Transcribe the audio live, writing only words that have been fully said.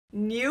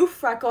New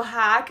freckle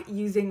hack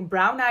using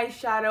brown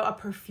eyeshadow, a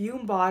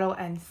perfume bottle,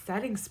 and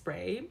setting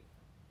spray.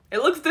 It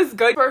looks this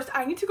good. First,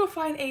 I need to go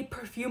find a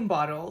perfume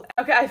bottle.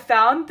 Okay, I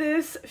found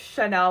this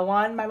Chanel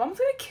one. My mom's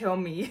gonna kill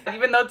me.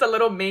 Even though it's a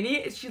little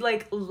mini, she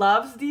like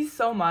loves these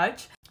so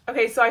much.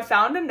 Okay, so I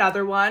found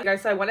another one.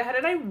 Guys, so I went ahead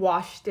and I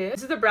washed it.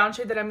 This is the brown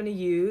shade that I'm gonna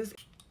use.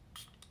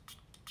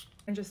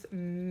 And just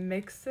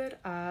mix it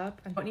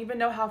up. I don't even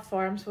know how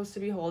far I'm supposed to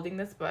be holding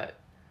this, but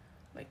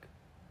like,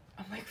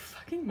 I'm like,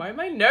 fucking, why am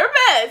I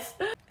nervous?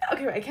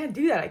 Okay, wait, I can't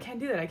do that.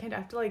 I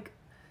have to like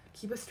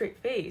keep a straight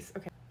face.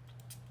 Okay.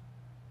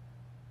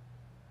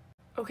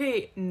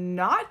 Okay,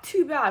 not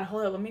too bad.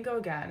 Hold on, let me go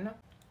again.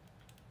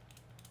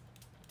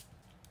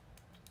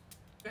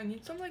 I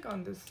need some like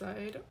on this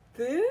side.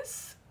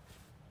 This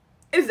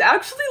is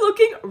actually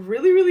looking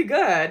really, really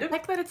good. I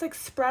like that it's like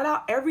spread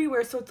out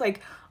everywhere. So it's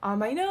like on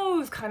my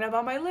nose, kind of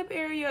on my lip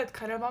area. It's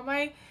kind of on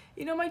my,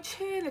 you know, my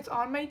chin. It's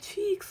on my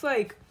cheeks.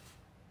 Like,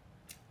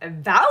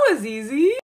 that was easy.